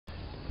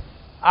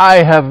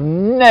I have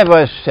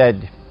never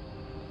said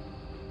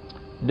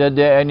that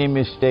there are any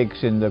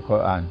mistakes in the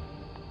Qur'an.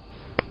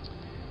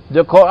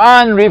 The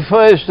Qur'an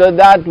refers to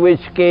that which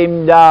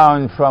came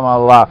down from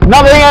Allah.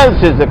 Nothing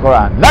else is the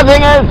Qur'an.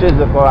 Nothing else is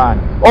the Qur'an.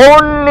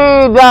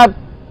 Only that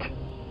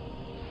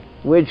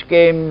which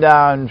came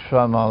down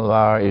from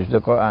Allah is the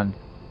Qur'an.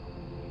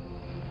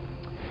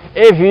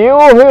 If you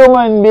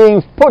human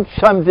beings put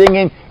something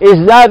in,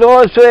 is that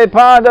also a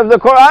part of the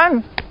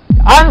Qur'an?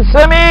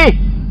 Answer me!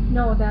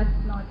 No, that's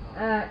not.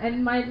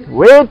 And my...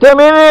 Wait a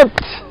minute!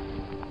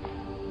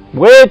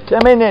 Wait a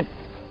minute!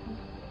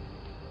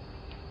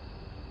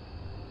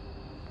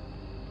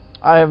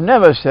 I have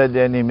never said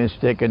any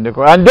mistake in the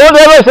Qur'an. Don't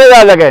ever say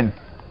that again!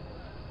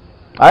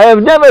 I have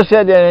never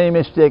said any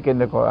mistake in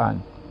the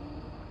Qur'an.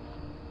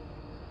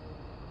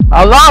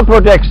 Allah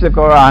protects the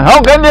Qur'an.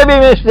 How can there be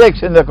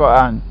mistakes in the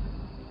Qur'an?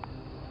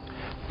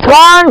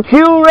 Can't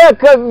you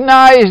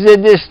recognize the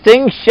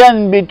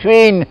distinction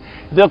between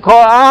the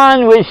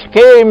Qur'an which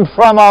came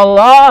from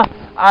Allah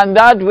and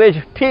that which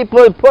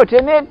people put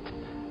in it?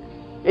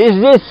 Is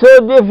this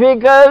so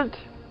difficult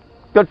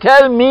to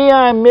tell me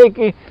I'm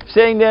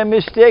saying there are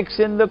mistakes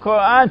in the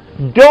Qur'an?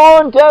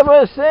 Don't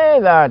ever say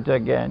that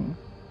again.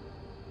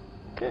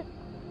 Okay.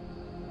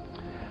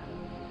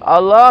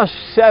 Allah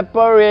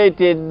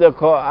separated the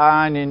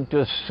Qur'an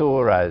into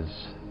surahs.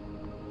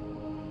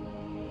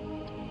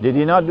 Did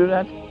He not do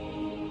that?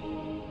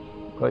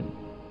 Good.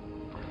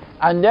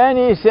 And then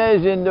He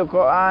says in the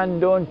Qur'an,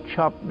 don't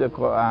chop the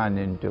Qur'an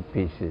into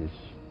pieces.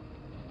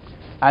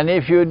 And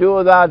if you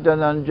do that, then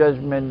on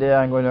Judgment Day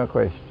I'm going to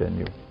question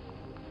you.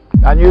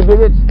 And you did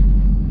it.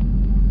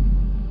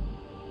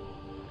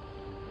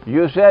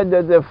 You said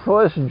that the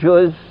first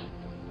juz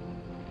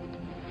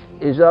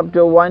is up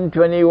to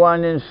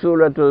 121 in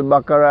Surah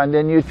Al-Baqarah, and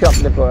then you chop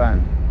the Qur'an.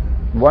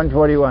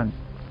 141.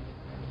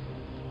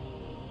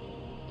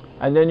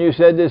 And then you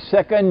said the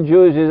second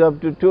juz is up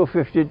to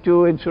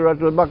 252 in Surah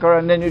Al-Baqarah,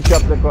 and then you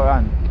chop the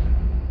Qur'an.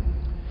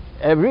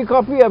 Every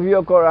copy of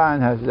your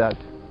Qur'an has that.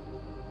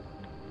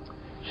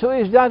 So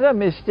is that a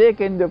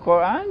mistake in the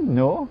Qur'an?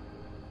 No.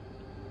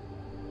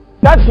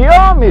 That's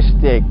your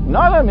mistake,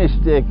 not a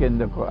mistake in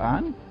the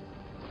Qur'an.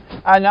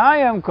 And I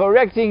am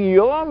correcting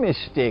your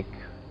mistake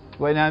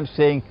when I'm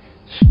saying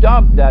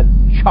stop that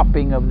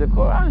chopping of the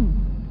Qur'an.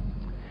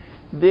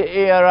 The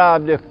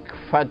i'rab, the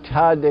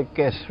fatha, the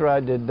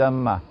kasra, the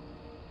dhamma.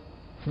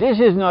 This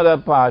is not a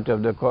part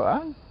of the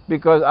Qur'an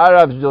because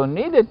Arabs don't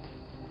need it.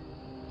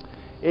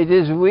 It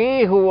is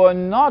we who were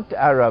not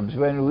Arabs,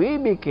 when we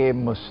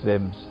became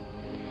Muslims,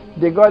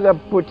 they got to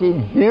put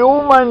in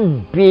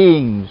human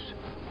beings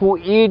who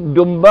eat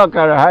dumba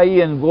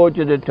karhai and go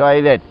to the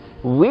toilet.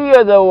 We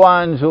are the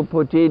ones who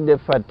put in the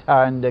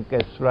fatha and the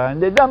kasra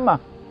and the dhamma.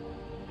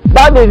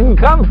 That didn't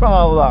come from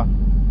Allah.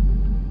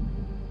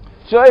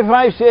 So if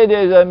I say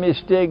there's a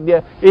mistake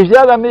there, is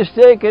that a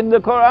mistake in the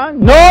Qur'an?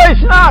 No,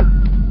 it's not.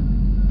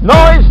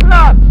 No, it's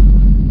not.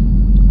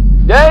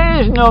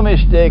 There is no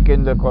mistake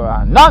in the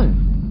Qur'an.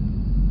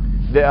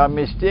 None. There are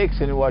mistakes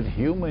in what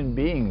human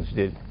beings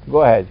did.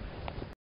 Go ahead.